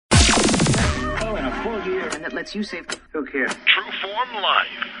4 gear, and that lets you save. Who cares? True Form Life.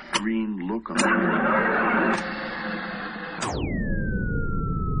 Green lookum.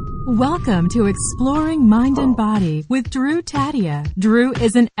 Welcome to Exploring Mind and Body with Drew Tadia. Drew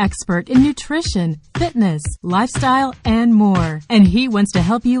is an expert in nutrition, fitness, lifestyle, and more. And he wants to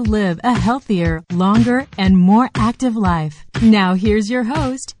help you live a healthier, longer, and more active life. Now here's your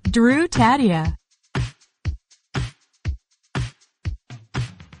host, Drew Tadia.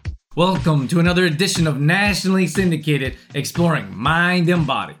 Welcome to another edition of nationally syndicated Exploring Mind and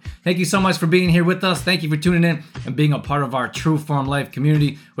Body. Thank you so much for being here with us. Thank you for tuning in and being a part of our True Form Life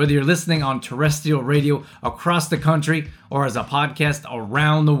community, whether you're listening on terrestrial radio across the country or as a podcast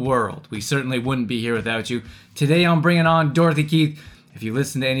around the world. We certainly wouldn't be here without you. Today I'm bringing on Dorothy Keith. If you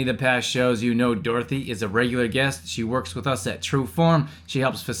listen to any of the past shows, you know Dorothy is a regular guest. She works with us at True Form. She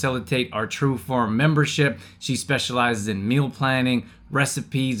helps facilitate our True Form membership. She specializes in meal planning,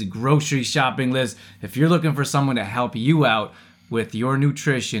 recipes, grocery shopping lists. If you're looking for someone to help you out with your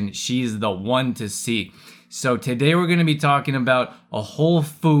nutrition, she's the one to see. So today we're going to be talking about a whole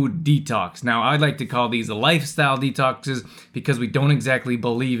food detox. Now, I'd like to call these lifestyle detoxes because we don't exactly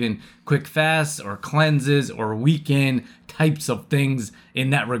believe in quick fasts or cleanses or weekend types of things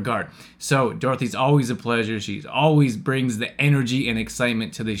in that regard. So Dorothy's always a pleasure. She always brings the energy and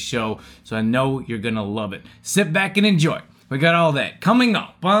excitement to this show. So I know you're going to love it. Sit back and enjoy. We got all that coming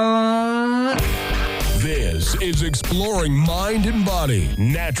up. This is Exploring Mind and Body.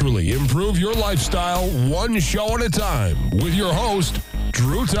 Naturally improve your lifestyle one show at a time with your host,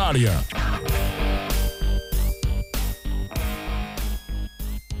 Drew Tadia.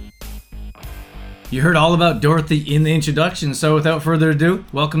 You heard all about Dorothy in the introduction, so without further ado,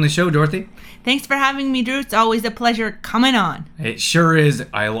 welcome to the show, Dorothy. Thanks for having me, Drew. It's always a pleasure coming on. It sure is.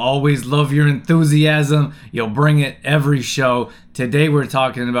 I'll always love your enthusiasm. You'll bring it every show. Today we're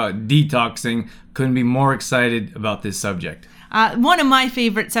talking about detoxing. Couldn't be more excited about this subject. One of my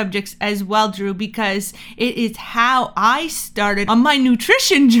favorite subjects as well, Drew, because it is how I started on my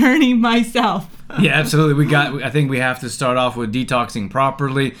nutrition journey myself. Yeah, absolutely. I think we have to start off with detoxing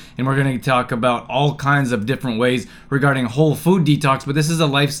properly, and we're going to talk about all kinds of different ways regarding whole food detox, but this is a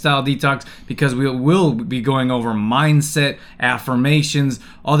lifestyle detox because we will be going over mindset, affirmations,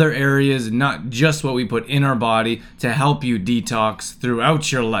 other areas, not just what we put in our body to help you detox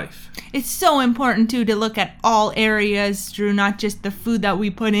throughout your life. It's so important, too, to look at all areas, Drew, not just the food that we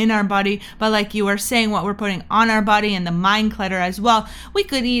put in our body, but like you were saying, what we're putting on our body and the mind clutter as well. We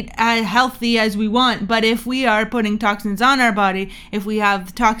could eat as healthy as we want, but if we are putting toxins on our body, if we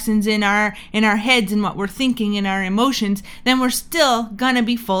have toxins in our heads and what we're thinking and our emotions, then we're still gonna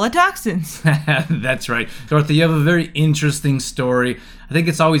be full of toxins. That's right. Dorothy, you have a very interesting story. I think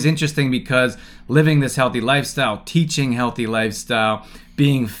it's always interesting because living this healthy lifestyle, teaching healthy lifestyle,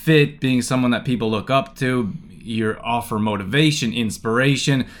 being fit, being someone that people look up to, you offer motivation,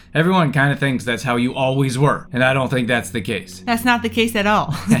 inspiration. Everyone kind of thinks that's how you always were, and I don't think that's the case. That's not the case at all.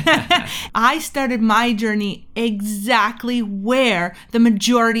 I started my journey exactly where the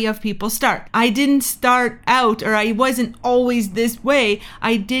majority of people start. I didn't start out, or I wasn't always this way.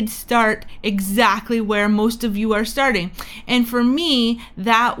 I did start exactly where most of you are starting. And for me,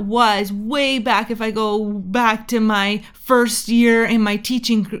 that was way back, if I go back to my first year in my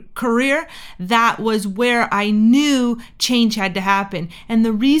teaching career, that was where I knew change had to happen. And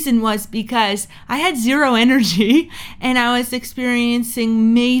the reason was because I had zero energy and I was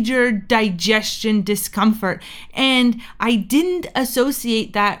experiencing major digestion discomfort. And I didn't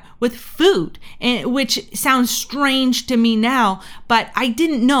associate that with food, which sounds strange to me now, but I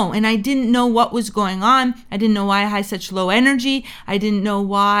didn't know, and I didn't know what was going on. I didn't know why I had such low energy. I didn't know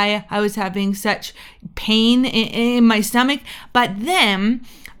why I was having such pain in my stomach. But then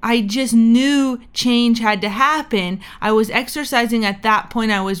I just knew change had to happen. I was exercising at that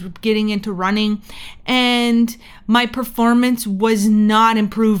point. I was getting into running, and my performance was not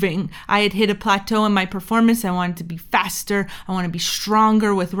improving. I had hit a plateau in my performance. I wanted to be faster. I want to be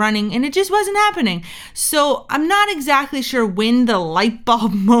stronger with running, and it just wasn't happening. So I'm not exactly sure when the light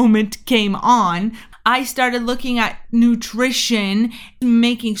bulb moment came on. I started looking at nutrition,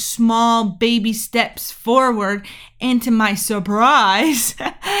 making small baby steps forward, and to my surprise,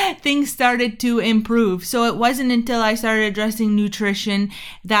 things started to improve. So it wasn't until I started addressing nutrition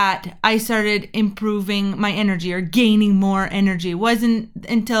that I started improving my energy or gaining more energy. It wasn't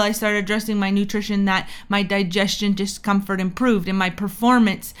until I started addressing my nutrition that my digestion discomfort improved and my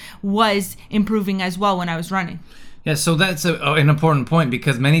performance was improving as well when I was running. Yeah, so that's an important point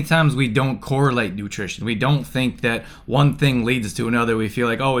because many times we don't correlate nutrition. We don't think that one thing leads to another. We feel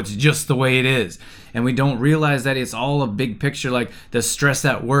like, oh, it's just the way it is. And we don't realize that it's all a big picture. Like the stress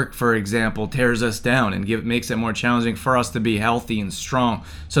at work, for example, tears us down and makes it more challenging for us to be healthy and strong.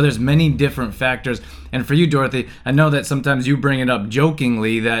 So there's many different factors. And for you, Dorothy, I know that sometimes you bring it up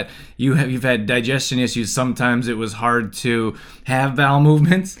jokingly that you've had digestion issues. Sometimes it was hard to have bowel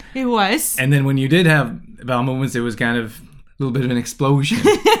movements. It was. And then when you did have bowel movements, it was kind of a little bit of an explosion.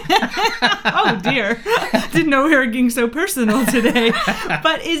 Oh dear. Didn't know we were getting so personal today.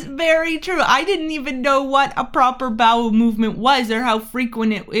 But it's very true. I didn't even know what a proper bowel movement was or how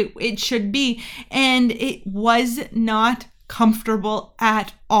frequent it should be. And it was not comfortable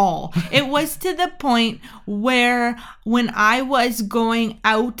at all. It was to the point where when I was going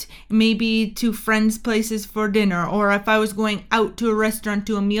out maybe to friends' places for dinner, or if I was going out to a restaurant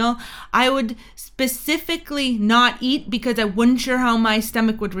to a meal, I would specifically not eat because I wasn't sure how my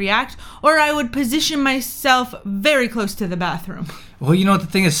stomach would react, or I would position myself very close to the bathroom. Well, you know what the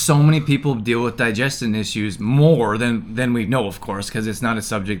thing is, so many people deal with digestion issues more than we know, of course, because it's not a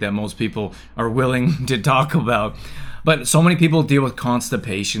subject that most people are willing to talk about. But so many people deal with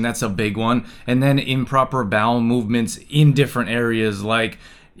constipation. That's a big one. And then improper bowel movements in different areas like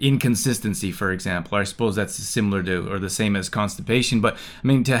inconsistency, for example. I suppose that's similar to or the same as constipation. But I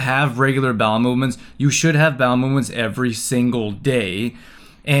mean, to have regular bowel movements, you should have bowel movements every single day.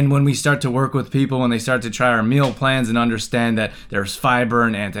 And when we start to work with people, when they start to try our meal plans and understand that there's fiber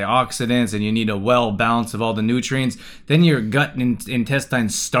and antioxidants and you need a well balance of all the nutrients, then your gut and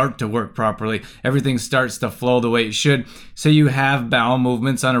intestines start to work properly. Everything starts to flow the way it should. So you have bowel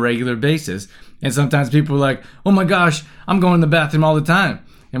movements on a regular basis. And sometimes people are like, oh my gosh, I'm going to the bathroom all the time.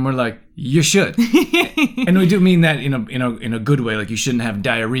 And we're like, you should. And we do mean that in a good way. Like you shouldn't have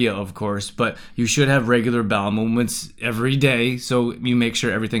diarrhea, of course, but you should have regular bowel movements every day so you make sure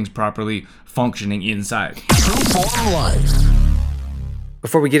everything's properly functioning inside. True Form Life.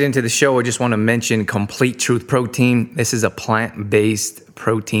 Before we get into the show, I just want to mention Complete Truth Protein. This is a plant-based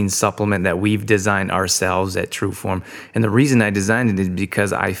protein supplement that we've designed ourselves at True Form. And the reason I designed it is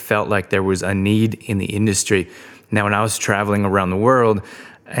because I felt like there was a need in the industry. Now, when I was traveling around the world,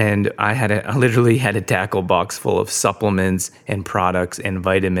 and I literally had a tackle box full of supplements and products and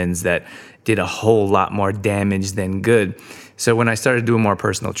vitamins that did a whole lot more damage than good. So when I started doing more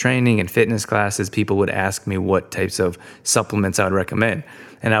personal training and fitness classes, people would ask me what types of supplements I would recommend.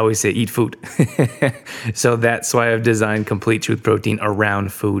 And I always say, eat food. So that's why I've designed Complete Truth Protein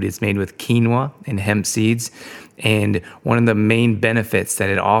around food. It's made with quinoa and hemp seeds. And one of the main benefits that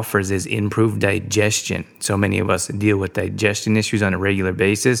it offers is improved digestion. So many of us deal with digestion issues on a regular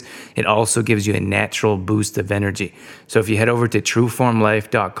basis. It also gives you a natural boost of energy. So if you head over to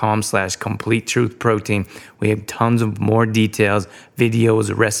trueformlife.com/complete-truth-protein, we have tons of more details,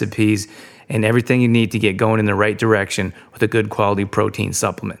 videos, recipes, and everything you need to get going in the right direction with a good quality protein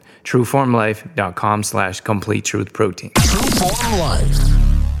supplement. trueformlife.com/complete-truth-protein. True Form Life.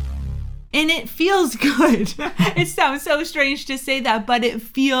 And it feels good. It sounds so strange to say that, but it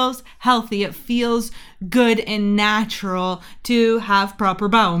feels healthy. It feels good and natural to have proper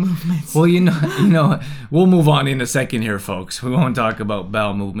bowel movements. Well, you know, we'll move on in a second here, folks. We won't talk about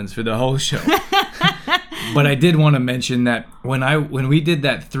bowel movements for the whole show. But I did want to mention that when we did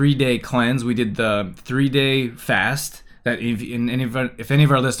that 3-day cleanse, we did the 3-day fast. That if any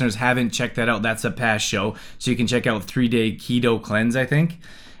of our listeners haven't checked that out, that's a past show. So you can check out 3-day keto cleanse, I think.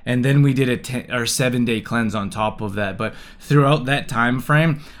 And then we did a 7-day cleanse on top of that. But throughout that time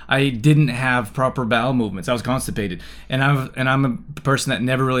frame, I didn't have proper bowel movements. I was constipated, and I'm a person that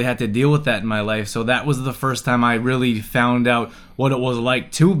never really had to deal with that in my life. So that was the first time I really found out what it was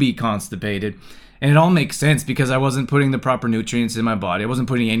like to be constipated. And it all makes sense because I wasn't putting the proper nutrients in my body. I wasn't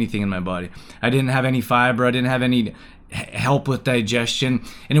putting anything in my body. I didn't have any fiber. I didn't have any help with digestion,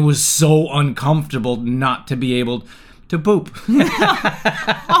 and it was so uncomfortable not to be able to poop.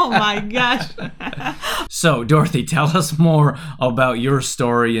 Oh my gosh. So, Dorothy, tell us more about your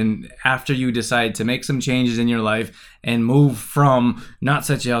story and after you decided to make some changes in your life and move from not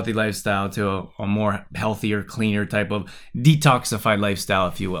such a healthy lifestyle to a more healthier, cleaner type of detoxified lifestyle,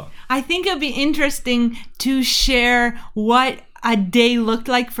 if you will. I think it'd be interesting to share what a day looked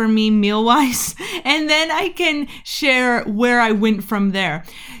like for me meal-wise, and then I can share where I went from there.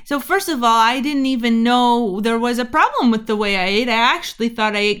 So first of all, I didn't even know there was a problem with the way I ate. I actually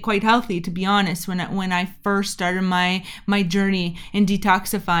thought I ate quite healthy, to be honest, when I first started my journey in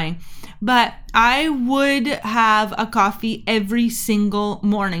detoxifying. But I would have a coffee every single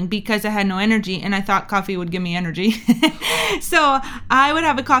morning because I had no energy and I thought coffee would give me energy. So I would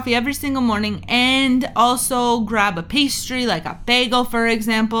have a coffee every single morning and also grab a pastry like a bagel, for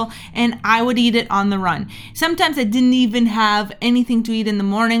example, and I would eat it on the run. Sometimes I didn't even have anything to eat in the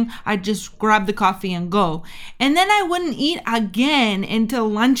morning. I'd just grab the coffee and go. And then I wouldn't eat again until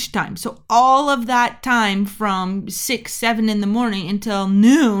lunchtime. So all of that time from 6, 7 in the morning until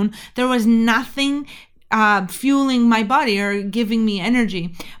noon, there was nothing fueling my body or giving me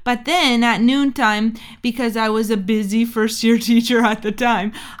energy. But then at noontime, because I was a busy first year teacher at the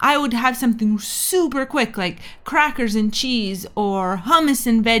time, I would have something super quick like crackers and cheese or hummus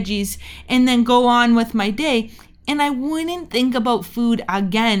and veggies and then go on with my day. And I wouldn't think about food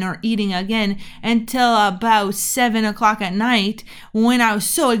again or eating again until about 7 o'clock at night when I was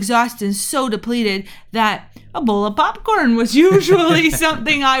so exhausted and so depleted that a bowl of popcorn was usually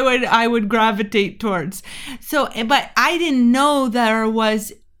something I would gravitate towards. So, but I didn't know there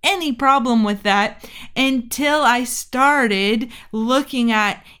was any problem with that until I started looking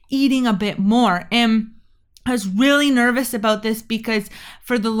at eating a bit more. And I was really nervous about this because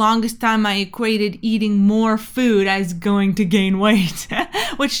for the longest time I equated eating more food as going to gain weight,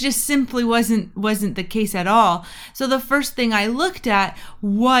 which just simply wasn't the case at all. So the first thing I looked at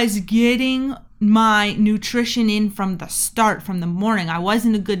was getting my nutrition in from the start, from the morning. I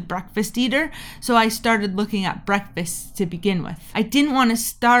wasn't a good breakfast eater, so I started looking at breakfast to begin with. I didn't want to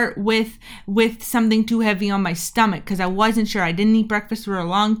start with something too heavy on my stomach because I wasn't sure. I didn't eat breakfast for a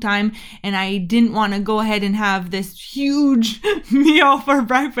long time, and I didn't want to go ahead and have this huge meal for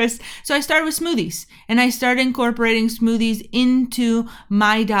breakfast. So I started with smoothies, and I started incorporating smoothies into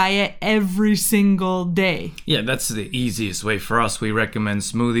my diet every single day. Yeah, that's the easiest way for us. We recommend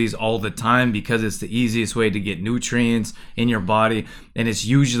smoothies all the time because it's the easiest way to get nutrients in your body, and it's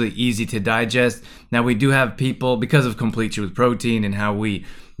usually easy to digest. Now, we do have people, because of Complete Truth Protein and how we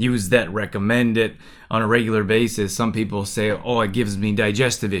use that, recommend it on a regular basis, some people say, oh, it gives me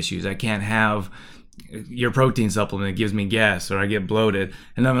digestive issues. I can't have your protein supplement, it gives me gas or I get bloated.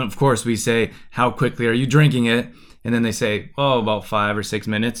 And then, of course, we say, how quickly are you drinking it? And then they say, oh, about 5 or 6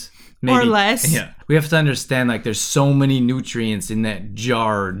 minutes. Maybe. Or less. Yeah. We have to understand, like, there's so many nutrients in that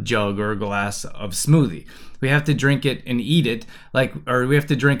jar, jug, or glass of smoothie. We have to drink it and eat it we have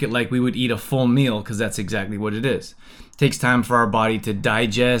to drink it like we would eat a full meal, because that's exactly what it is. It takes time for our body to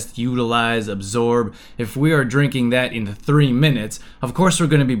digest, utilize, absorb. If we are drinking that in 3 minutes, of course we're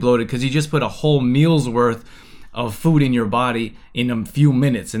going to be bloated because you just put a whole meal's worth of food in your body in a few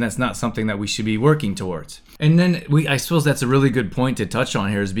minutes, and that's not something that we should be working towards. And then I suppose that's a really good point to touch on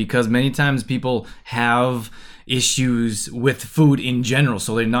here, is because many times people have issues with food in general.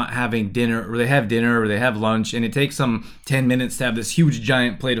 So they're not having dinner, or they have dinner, or they have lunch, and it takes them 10 minutes to have this huge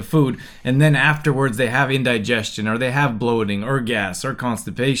giant plate of food, and then afterwards they have indigestion, or they have bloating, or gas, or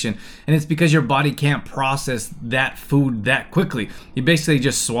constipation, and it's because your body can't process that food that quickly. You basically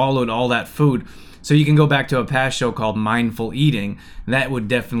just swallowed all that food. So you can go back to a past show called Mindful Eating. That would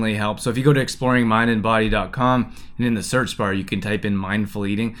definitely help. So if you go to exploringmindandbody.com, and in the search bar you can type in Mindful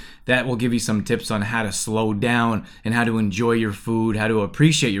Eating, that will give you some tips on how to slow down and how to enjoy your food, how to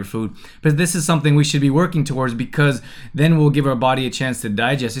appreciate your food. But this is something we should be working towards, because then we'll give our body a chance to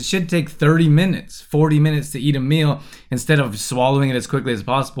digest. It should take 30 minutes, 40 minutes to eat a meal instead of swallowing it as quickly as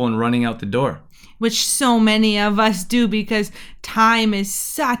possible and running out the door. Which so many of us do, because time is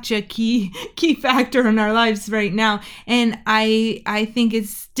such a key factor in our lives right now. And I think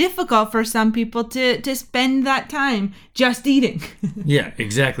it's difficult for some people to spend that time just eating. Yeah,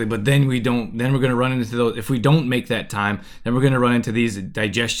 exactly. But then we're going to run into those, if we don't make that time, then we're going to run into these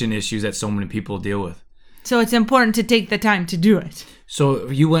digestion issues that so many people deal with. So it's important to take the time to do it. So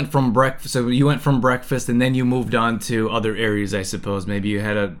you went from breakfast, and then you moved on to other areas, I suppose. Maybe you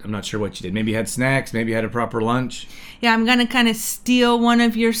had I'm not sure what you did. Maybe you had snacks, maybe you had a proper lunch. Yeah, I'm going to kind of steal one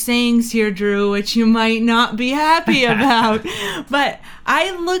of your sayings here, Drew, which you might not be happy about. But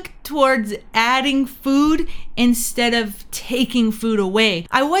I look towards adding food instead of taking food away.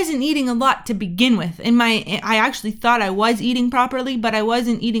 I wasn't eating a lot to begin with. I actually thought I was eating properly, but I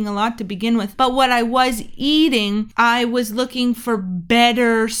wasn't eating a lot to begin with. But what I was eating, I was looking for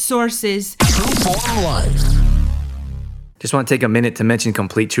better sources. True Form Life. Just want to take a minute to mention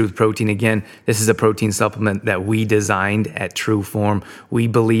Complete Truth Protein again. This is a protein supplement that we designed at True Form. We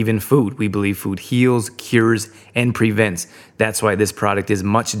believe in food. We believe food heals, cures, and prevents. That's why this product is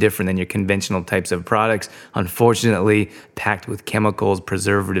much different than your conventional types of products. Unfortunately, packed with chemicals,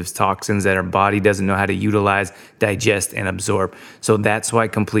 preservatives, toxins that our body doesn't know how to utilize, digest, and absorb. So that's why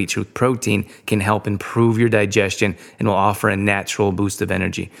Complete Truth Protein can help improve your digestion and will offer a natural boost of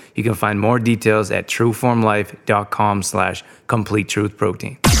energy. You can find more details at trueformlife.com/Complete Truth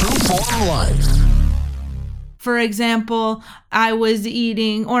Protein. Trueform Life. For example, I was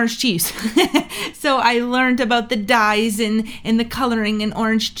eating orange cheese. So I learned about the dyes and the coloring in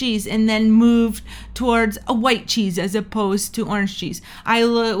orange cheese and then moved towards a white cheese as opposed to orange cheese. I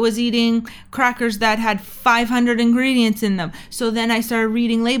was eating crackers that had 500 ingredients in them. So then I started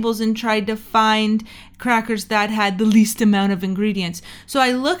reading labels and tried to find crackers that had the least amount of ingredients. So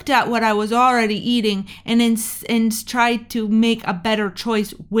I looked at what I was already eating and tried to make a better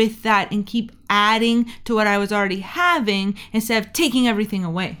choice with that and keep adding to what I was already having instead of taking everything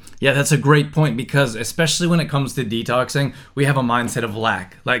away. Yeah, that's a great point, because especially when it comes to detoxing, we have a mindset of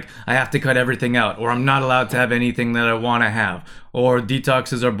lack. Like, I have to cut everything out, or I'm not allowed to have anything that I want to have, or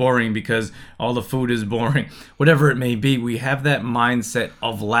detoxes are boring because all the food is boring. Whatever it may be, we have that mindset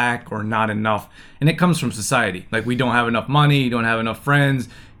of lack or not enough. And it comes from society. Like, we don't have enough money, don't have enough friends,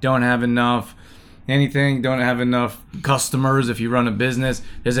 don't have enough anything, don't have enough customers if you run a business.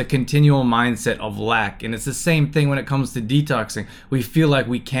 There's a continual mindset of lack. And it's the same thing when it comes to detoxing. We feel like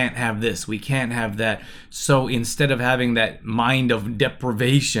we can't have this, we can't have that. So instead of having that mind of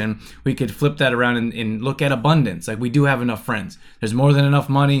deprivation, we could flip that around and look at abundance. Like, we do have enough friends. There's more than enough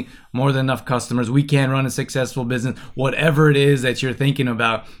money, more than enough customers. We can run a successful business. Whatever it is that you're thinking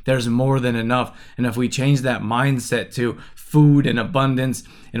about, there's more than enough. And if we change that mindset to food and abundance,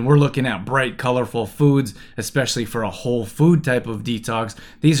 and we're looking at bright, colorful foods, especially for a whole food type of detox,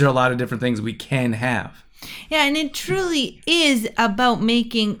 these are a lot of different things we can have. Yeah, and it truly is about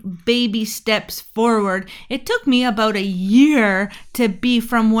making baby steps forward. It took me about a year to be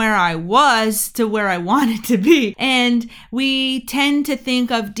from where I was to where I wanted to be. And we tend to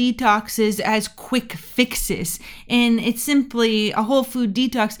think of detoxes as quick fixes. And it's simply, a whole food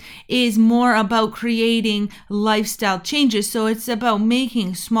detox is more about creating lifestyle changes. So it's about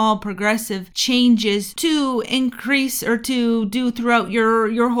making small progressive changes to increase or to do throughout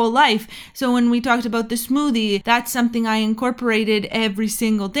your whole life. So when we talked about the smoothie, that's something I incorporated every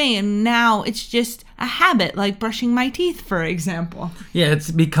single day, and now it's just a habit, like brushing my teeth, for example. Yeah,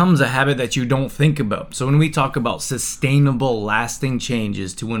 it becomes a habit that you don't think about. So when we talk about sustainable, lasting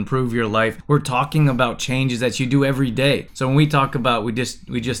changes to improve your life, we're talking about changes that you do every day. So when we talk about, we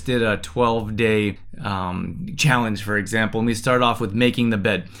just did a 12-day challenge, for example, and we start off with making the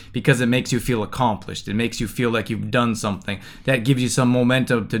bed because it makes you feel accomplished. It makes you feel like you've done something. That gives you some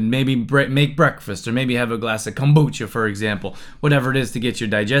momentum to maybe make breakfast, or maybe have a glass of kombucha, for example. Whatever it is to get your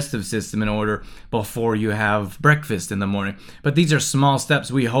digestive system in order before you have breakfast in the morning. But these are small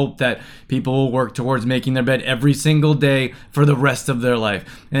steps. We hope that people will work towards making their bed every single day for the rest of their life.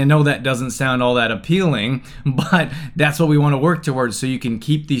 And I know that doesn't sound all that appealing, but that's what we want to work towards, so you can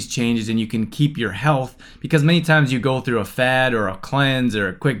keep these changes and you can keep your health, because many times you go through a fad or a cleanse or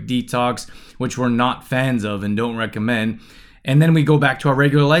a quick detox, which we're not fans of and don't recommend, and then we go back to our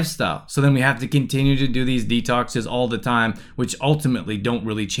regular lifestyle. So then we have to continue to do these detoxes all the time, which ultimately don't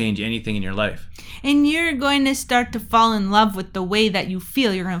really change anything in your life. And you're going to start to fall in love with the way that you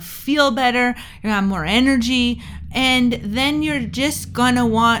feel. You're going to feel better, you're going to have more energy, and then you're just going to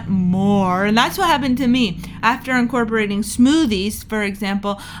want more. And that's what happened to me. After incorporating smoothies, for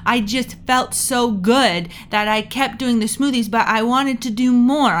example, I just felt so good that I kept doing the smoothies, but I wanted to do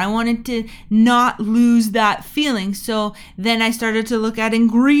more. I wanted to not lose that feeling. So then I started to look at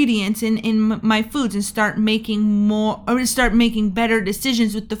ingredients in my foods and start making better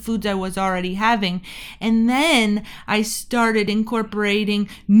decisions with the foods I was already having. And then I started incorporating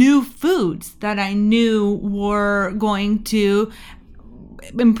new foods that I knew were going to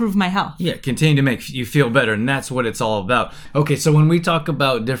improve my health. Yeah, continue to make you feel better, and that's what it's all about. Okay, so when we talk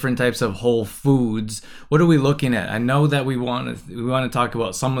about different types of whole foods, what are we looking at? I know that we want to talk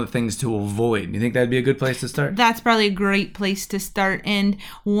about some of the things to avoid. You think that'd be a good place to start? That's probably a great place to start. And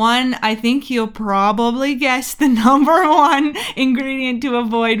one, I think you'll probably guess the number one ingredient to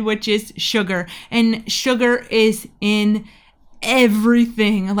avoid, which is sugar. And sugar is in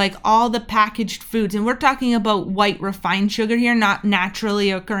everything, like all the packaged foods. And we're talking about white refined sugar here, not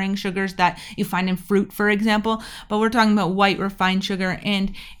naturally occurring sugars that you find in fruit, for example, but we're talking about white refined sugar.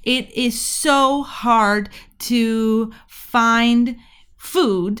 And it is so hard to find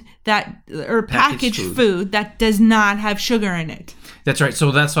food or packaged food that does not have sugar in it. That's right. So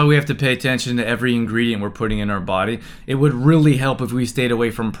that's why we have to pay attention to every ingredient we're putting in our body. It would really help if we stayed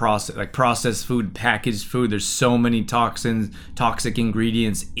away from processed food, packaged food. There's so many toxins, toxic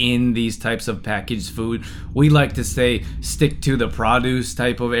ingredients in these types of packaged food. We like to stick to the produce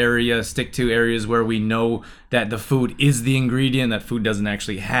type of area, stick to areas where we know that the food is the ingredient, that food doesn't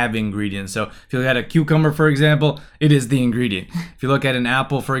actually have ingredients. So if you look at a cucumber, for example, it is the ingredient. If you look at an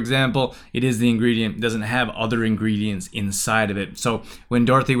apple, for example, it is the ingredient. It doesn't have other ingredients inside of it. So when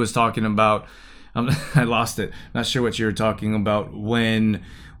Dorothy was talking about, I lost it. Not sure what you were talking about when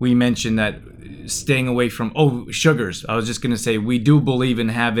we mentioned that staying away from, sugars. I was just going to say, we do believe in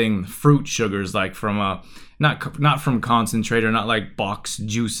having fruit sugars, like from not from concentrate or not like boxed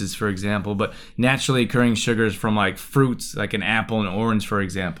juices, for example, but naturally occurring sugars from like fruits, like an apple and orange, for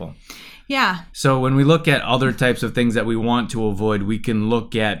example. Yeah. So when we look at other types of things that we want to avoid, we can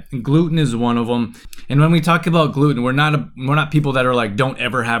look at gluten is one of them. And when we talk about gluten, we're not people that are like, don't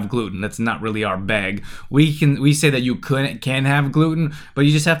ever have gluten. That's not really our bag. We say that you can have gluten, but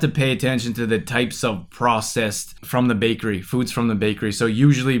you just have to pay attention to the types of processed from the bakery, foods from the bakery. So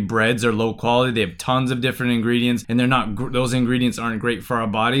usually breads are low quality. They have tons of different ingredients, and those ingredients aren't great for our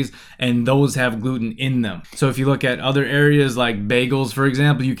bodies, and those have gluten in them. So if you look at other areas like bagels, for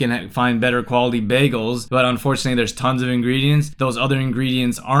example, you can find better quality bagels, but unfortunately there's tons of ingredients. Those other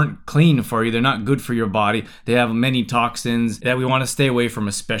ingredients aren't clean for you. They're not good for your body. They have many toxins that we want to stay away from,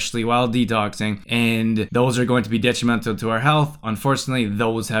 especially while detoxing, and those are going to be detrimental to our health. Unfortunately,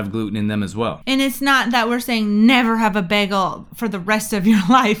 those have gluten in them as well. And it's not that we're saying never have a bagel for the rest of your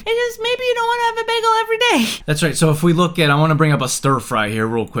life. It is maybe you don't want to have a bagel every day. That's right. So if we look at, I want to bring up a stir fry here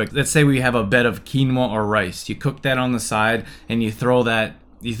real quick. Let's say we have a bed of quinoa or rice. You cook that on the side and you throw that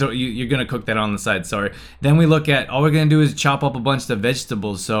you're gonna cook that on the side, sorry. Then we look at, all we're gonna do is chop up a bunch of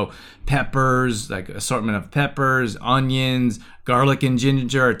vegetables. So peppers, like assortment of peppers, onions, garlic and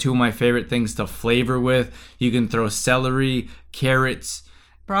ginger are two of my favorite things to flavor with. You can throw celery, carrots,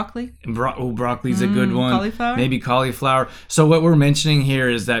 broccoli. Broccoli's a good one. Cauliflower. Maybe cauliflower. So what we're mentioning here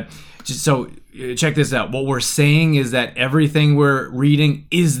is that, check this out. What we're saying is that everything we're reading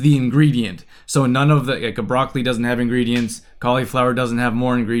is the ingredient. So none of a broccoli doesn't have ingredients. Cauliflower doesn't have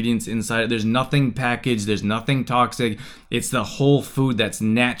more ingredients inside it. There's nothing packaged. There's nothing toxic. It's the whole food that's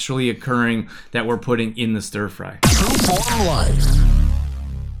naturally occurring that we're putting in the stir fry. True Form Life.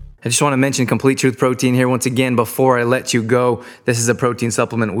 I just want to mention Complete Truth Protein here once again before I let you go. This is a protein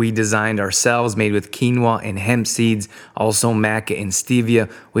supplement we designed ourselves, made with quinoa and hemp seeds, also maca and stevia.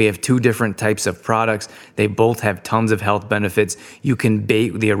 We have two different types of products. They both have tons of health benefits. You can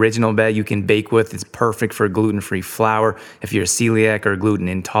bake the original bag, you can bake with. It's perfect for gluten-free flour. If you're celiac or gluten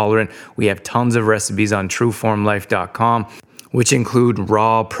intolerant, we have tons of recipes on trueformlife.com, which include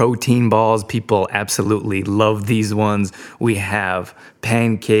raw protein balls. People absolutely love these ones. We have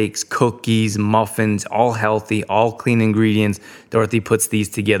pancakes, cookies, muffins, all healthy, all clean ingredients. Dorothy puts these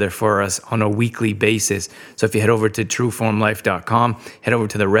together for us on a weekly basis. So if you head over to trueformlife.com, head over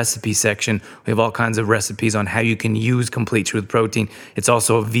to the recipe section. We have all kinds of recipes on how you can use Complete Truth Protein. It's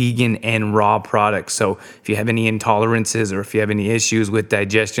also a vegan and raw product. So if you have any intolerances or if you have any issues with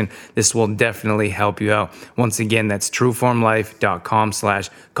digestion, this will definitely help you out. Once again, that's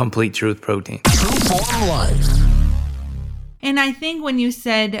trueformlife.com/Complete Truth Protein. True Form Life. And I think when you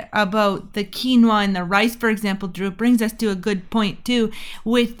said about the quinoa and the rice, for example, Drew, it brings us to a good point too.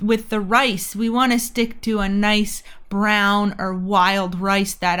 With the rice, we want to stick to a nice brown or wild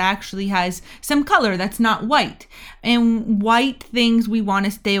rice that actually has some color that's not white. And white things we want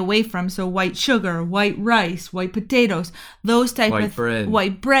to stay away from. So white sugar, white rice, white potatoes, those type of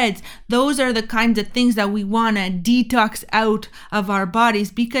white breads. Those are the kinds of things that we want to detox out of our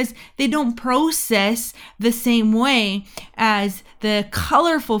bodies because they don't process the same way as the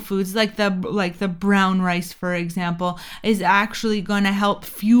colorful foods like the brown rice, for example, is actually going to help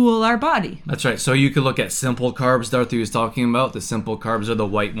fuel our body. That's right. So you could look at simple carbs Dorothy was talking about. The simple carbs are the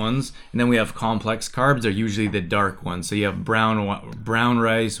white ones. And then we have complex carbs. They're usually the dark ones. So you have brown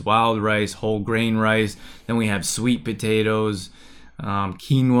rice, wild rice, whole grain rice. Then we have sweet potatoes.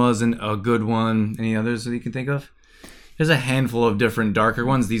 Quinoa's a good one. Any others that you can think of? There's a handful of different darker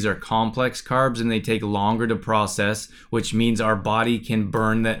ones. These are complex carbs and they take longer to process, which means our body can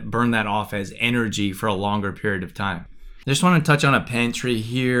burn that off as energy for a longer period of time. I just want to touch on a pantry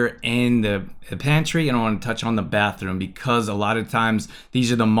here and the pantry, and I want to touch on the bathroom because a lot of times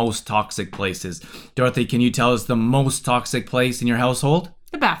these are the most toxic places. Dorothy, can you tell us the most toxic place in your household?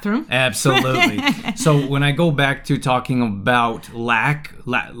 The bathroom. Absolutely. So when I go back to talking about lack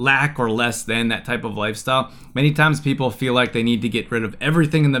or less than, that type of lifestyle, many times people feel like they need to get rid of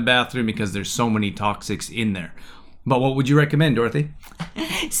everything in the bathroom because there's so many toxics in there. But what would you recommend, Dorothy?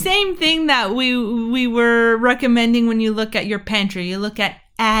 Same thing that we were recommending when you look at your pantry. You look at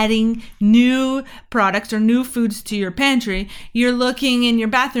adding new products or new foods to your pantry. You're looking in your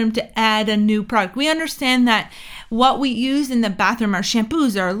bathroom to add a new product. We understand that what we use in the bathroom, our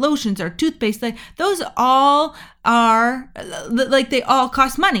shampoos, our lotions, our toothpaste, like those all are like they all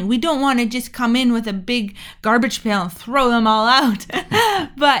cost money. We don't want to just come in with a big garbage pail and throw them all out.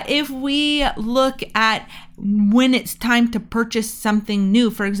 But if we look at when it's time to purchase something new,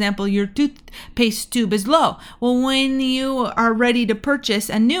 for example, your toothpaste tube is low. Well, when you are ready to purchase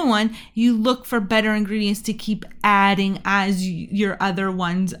a new one, you look for better ingredients to keep adding as your other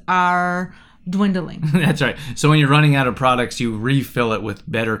ones are dwindling. That's right. So when you're running out of products, you refill it with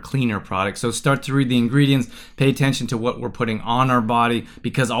better, cleaner products. So start to read the ingredients, pay attention to what we're putting on our body,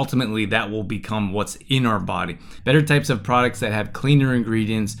 because ultimately that will become what's in our body. Better types of products that have cleaner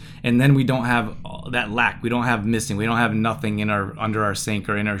ingredients, and then we don't have that lack. We don't have missing. We don't have nothing in our under our sink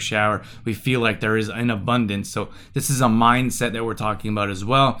or in our shower. We feel like there is an abundance. So this is a mindset that we're talking about as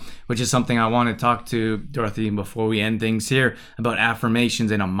well, which is something I want to talk to Dorothy before we end things here about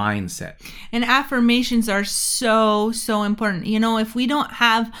affirmations and a mindset. And affirmations are so important. You know, if we don't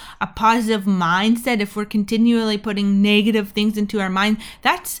have a positive mindset, if we're continually putting negative things into our mind,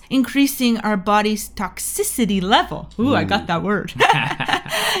 that's increasing our body's toxicity level. Ooh, I got that word.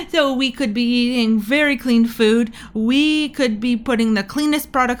 So we could be eating very clean food. We could be putting the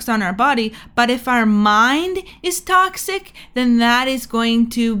cleanest products on our body. But if our mind is toxic, then that is going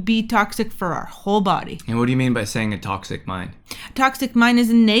to be toxic for our whole body. And what do you mean by saying a toxic mind? Toxic mind is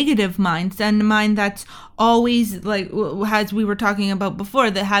a negative mind, and a mind that's always, like, as we were talking about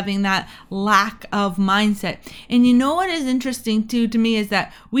before, that having that lack of mindset. And you know what is interesting too to me is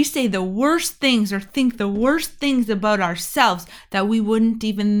that we say the worst things or think the worst things about ourselves that we wouldn't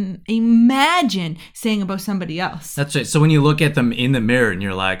even imagine saying about somebody else. That's right. So when you look at them in the mirror and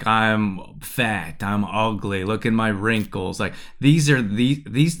you're like, I'm fat, I'm ugly, look at my wrinkles, like these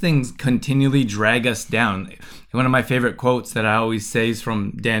things continually drag us down. One of my favorite quotes that I always say is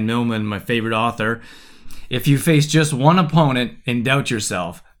from Dan Millman, my favorite author. If you face just one opponent and doubt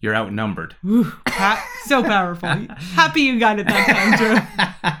yourself, you're outnumbered. Ooh, so powerful. Happy you got it that time,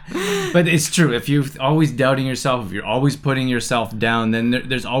 Drew. But it's true. If you're always doubting yourself, if you're always putting yourself down, then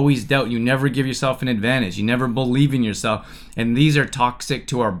there's always doubt. You never give yourself an advantage. You never believe in yourself. And these are toxic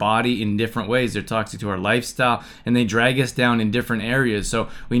to our body in different ways. They're toxic to our lifestyle, and they drag us down in different areas. So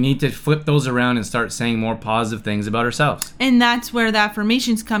we need to flip those around and start saying more positive things about ourselves. And that's where the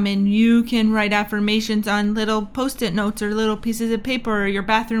affirmations come in. You can write affirmations on little Post-it notes or little pieces of paper or your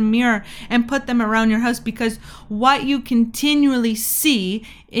bathroom mirror and put them around your house, because what you continually see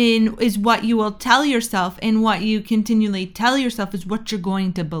is what you will tell yourself, and what you continually tell yourself is what you're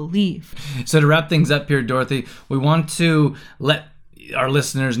going to believe. So to wrap things up here, Dorothy, we want to let our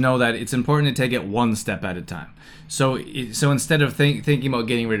listeners know that it's important to take it one step at a time. So instead of thinking about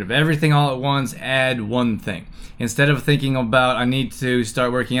getting rid of everything all at once, add one thing. Instead of thinking about, I need to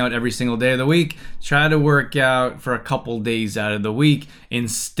start working out every single day of the week, try to work out for a couple days out of the week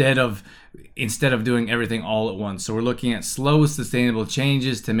instead of doing everything all at once. So we're looking at slow, sustainable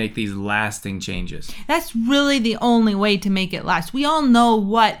changes to make these lasting changes. That's really the only way to make it last. We all know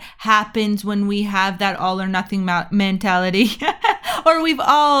what happens when we have that all or nothing mentality. Or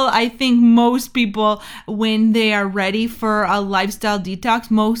I think most people, when they are ready for a lifestyle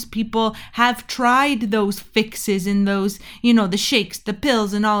detox, most people have tried those fixes and those, the shakes, the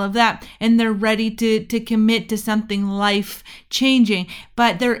pills and all of that, and they're ready to commit to something life changing.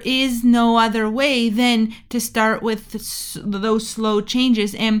 But there is no other way than to start with those slow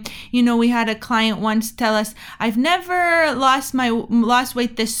changes. And, we had a client once tell us, I've never lost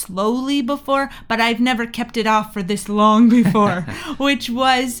weight this slowly before, but I've never kept it off for this long before, which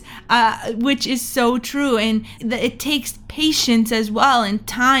is so true. And it takes patience as well and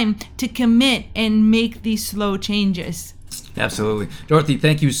time to commit and make these slow changes. Absolutely. Dorothy,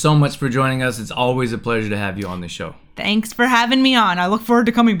 thank you so much for joining us. It's always a pleasure to have you on the show. Thanks for having me on. I look forward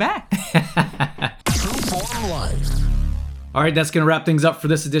to coming back. True Life. All right, that's going to wrap things up for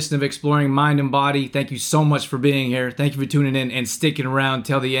this edition of Exploring Mind and Body. Thank you so much for being here. Thank you for tuning in and sticking around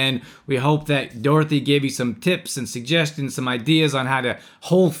till the end. We hope that Dorothy gave you some tips and suggestions, some ideas on how to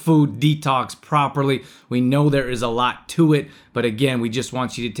whole food detox properly. We know there is a lot to it, but again, we just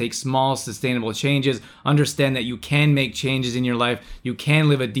want you to take small, sustainable changes. Understand that you can make changes in your life. You can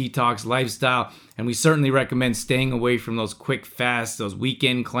live a detox lifestyle. And we certainly recommend staying away from those quick fasts, those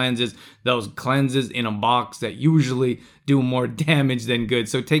weekend cleanses, those cleanses in a box that usually do more damage than good.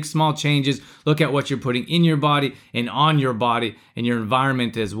 So take small changes, look at what you're putting in your body and on your body and your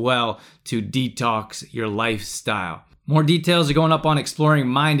environment as well to detox your lifestyle. More details are going up on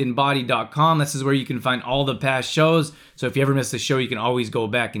exploringmindandbody.com. This is where you can find all the past shows. So if you ever miss a show, you can always go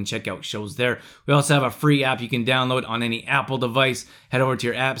back and check out shows there. We also have a free app you can download on any Apple device. Head over to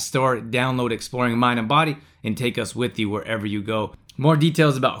your app store, download Exploring Mind and Body, and take us with you wherever you go. More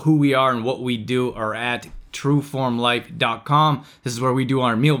details about who we are and what we do are at trueformlife.com. This is where we do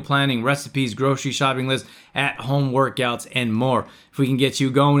our meal planning, recipes, grocery shopping list, at-home workouts, and more. If we can get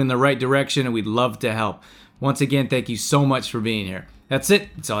you going in the right direction, we'd love to help. Once again, thank you so much for being here. That's it.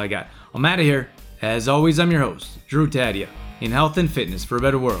 That's all I got. I'm out of here. As always, I'm your host, Drew Tadia, in health and fitness for a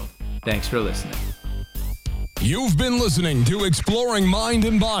better world. Thanks for listening. You've been listening to Exploring Mind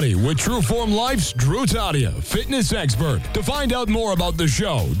and Body with Trueform Life's Drew Tadia, fitness expert. To find out more about the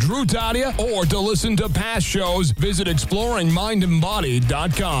show, Drew Tadia, or to listen to past shows, visit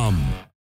exploringmindandbody.com.